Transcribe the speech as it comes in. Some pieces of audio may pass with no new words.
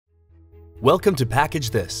Welcome to Package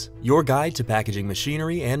This, your guide to packaging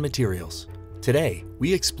machinery and materials. Today,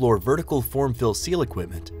 we explore vertical form-fill seal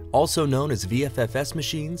equipment, also known as VFFS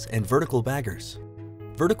machines and vertical baggers.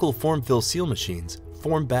 Vertical form-fill seal machines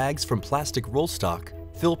form bags from plastic roll stock,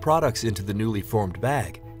 fill products into the newly formed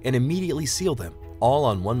bag, and immediately seal them, all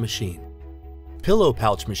on one machine. Pillow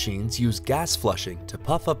pouch machines use gas flushing to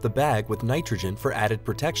puff up the bag with nitrogen for added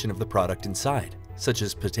protection of the product inside, such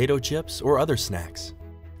as potato chips or other snacks.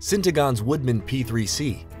 Syntegon's Woodman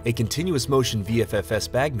P3C, a continuous motion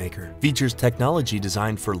VFFS bag maker, features technology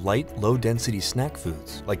designed for light, low-density snack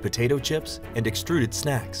foods like potato chips and extruded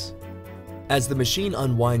snacks. As the machine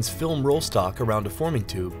unwinds film roll stock around a forming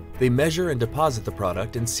tube, they measure and deposit the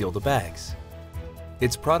product and seal the bags.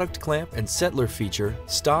 Its product clamp and settler feature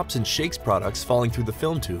stops and shakes products falling through the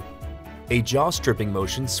film tube. A jaw stripping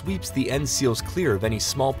motion sweeps the end seals clear of any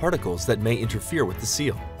small particles that may interfere with the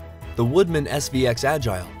seal. The Woodman SVX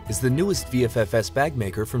Agile is the newest VFFS bag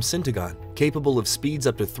maker from Syntegon, capable of speeds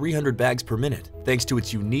up to 300 bags per minute thanks to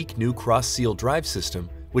its unique new cross-seal drive system,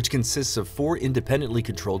 which consists of 4 independently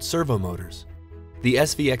controlled servo motors. The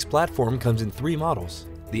SVX platform comes in 3 models: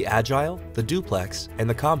 the Agile, the Duplex, and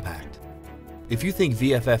the Compact. If you think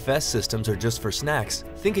VFFS systems are just for snacks,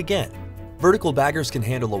 think again. Vertical baggers can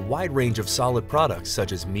handle a wide range of solid products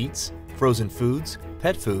such as meats, frozen foods,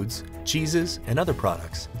 pet foods, cheeses, and other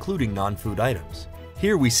products, including non-food items.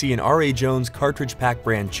 Here we see an R.A. Jones KartridgePak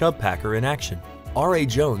brand Chub Packer in action. R.A.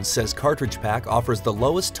 Jones says KartridgePak offers the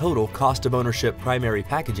lowest total cost of ownership primary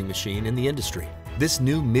packaging machine in the industry. This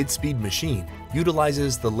new mid-speed machine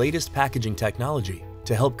utilizes the latest packaging technology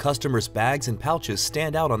to help customers' bags and pouches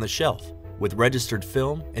stand out on the shelf with registered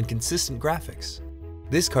film and consistent graphics.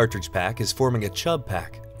 This KartridgePak is forming a Chub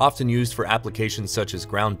Pack, often used for applications such as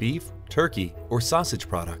ground beef, turkey, or sausage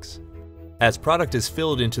products. As product is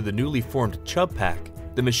filled into the newly formed Chub Pack,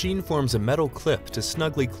 the machine forms a metal clip to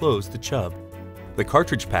snugly close the chub. The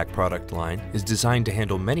KartridgePak product line is designed to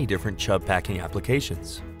handle many different chub packing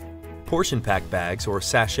applications. Portion pack bags or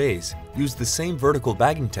sachets use the same vertical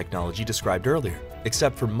bagging technology described earlier,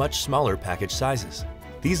 except for much smaller package sizes.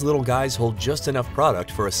 These little guys hold just enough product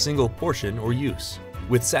for a single portion or use.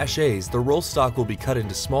 With sachets, the roll stock will be cut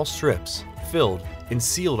into small strips, filled, and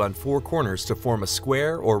sealed on 4 corners to form a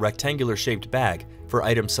square or rectangular shaped bag for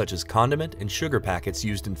items such as condiment and sugar packets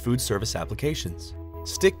used in food service applications.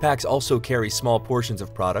 Stick packs also carry small portions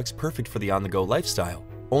of products perfect for the on-the-go lifestyle,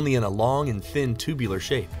 only in a long and thin tubular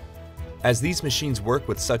shape. As these machines work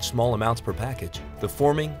with such small amounts per package, the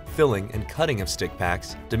forming, filling, and cutting of stick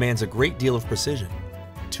packs demands a great deal of precision.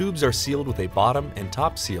 Tubes are sealed with a bottom and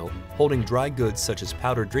top seal holding dry goods such as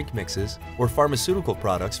powdered drink mixes or pharmaceutical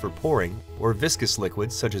products for pouring, or viscous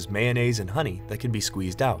liquids such as mayonnaise and honey that can be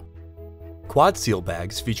squeezed out. Quad seal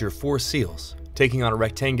bags feature 4 seals. Taking on a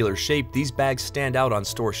rectangular shape, these bags stand out on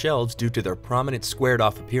store shelves due to their prominent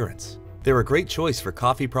squared-off appearance. They're a great choice for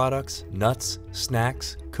coffee products, nuts,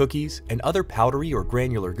 snacks, cookies, and other powdery or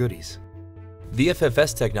granular goodies.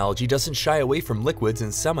 VFFS technology doesn't shy away from liquids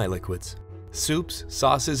and semi-liquids. Soups,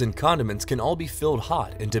 sauces, and condiments can all be filled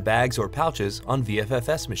hot into bags or pouches on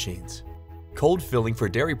VFFS machines. Cold filling for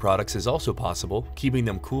dairy products is also possible, keeping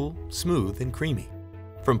them cool, smooth, and creamy.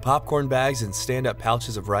 From popcorn bags and stand-up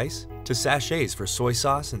pouches of rice to sachets for soy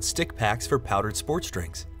sauce and stick packs for powdered sports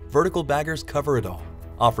drinks, vertical baggers cover it all,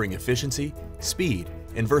 offering efficiency, speed,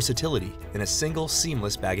 and versatility in a single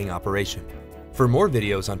seamless bagging operation. For more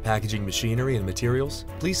videos on packaging machinery and materials,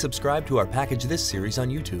 please subscribe to our Package This series on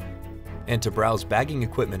YouTube. And to browse bagging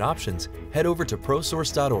equipment options, head over to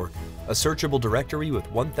prosource.org, a searchable directory with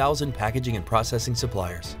 1,000 packaging and processing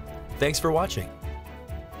suppliers. Thanks for watching.